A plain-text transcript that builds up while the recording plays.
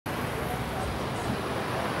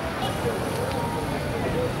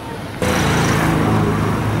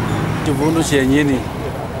chivundu chenyini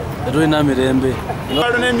rwina mirembe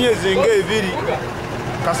ne miezi ngeviri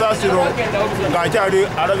kasasiro ngachali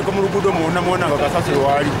alabika mu lugudo mona kasasiro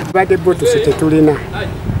wali bade botu sitetulina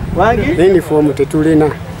wangi form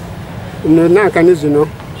tetulina nankanizino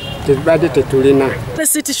tebade tetulina. The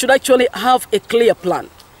city should actually have a clear plan,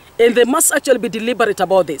 and they must actually be deliberate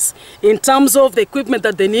about this in terms of the equipment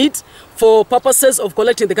that they need for purposes of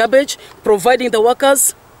collecting the garbage, providing the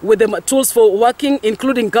workers with the tools for working,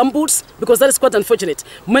 including gumboots, because that is quite unfortunate.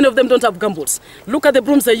 Many of them don't have gumboots. Look at the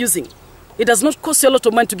brooms they're using. It does not cost you a lot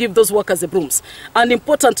of money to give those workers the brooms. And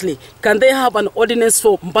importantly, can they have an ordinance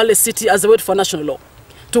for Mbale City as a way for national law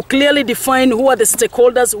to clearly define who are the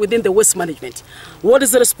stakeholders within the waste management? What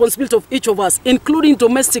is the responsibility of each of us, including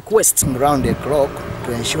domestic waste? Round the clock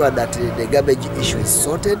to ensure that the garbage issue is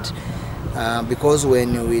sorted, because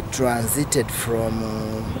when we transited from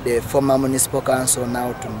the former municipal council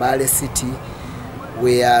now to Mbale City,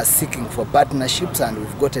 we are seeking for partnerships and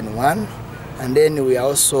we've gotten one. And then we are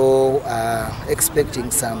also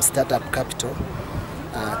expecting some startup capital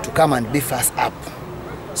to come and beef us up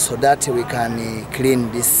so that we can clean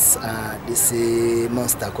this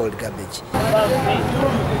monster called garbage.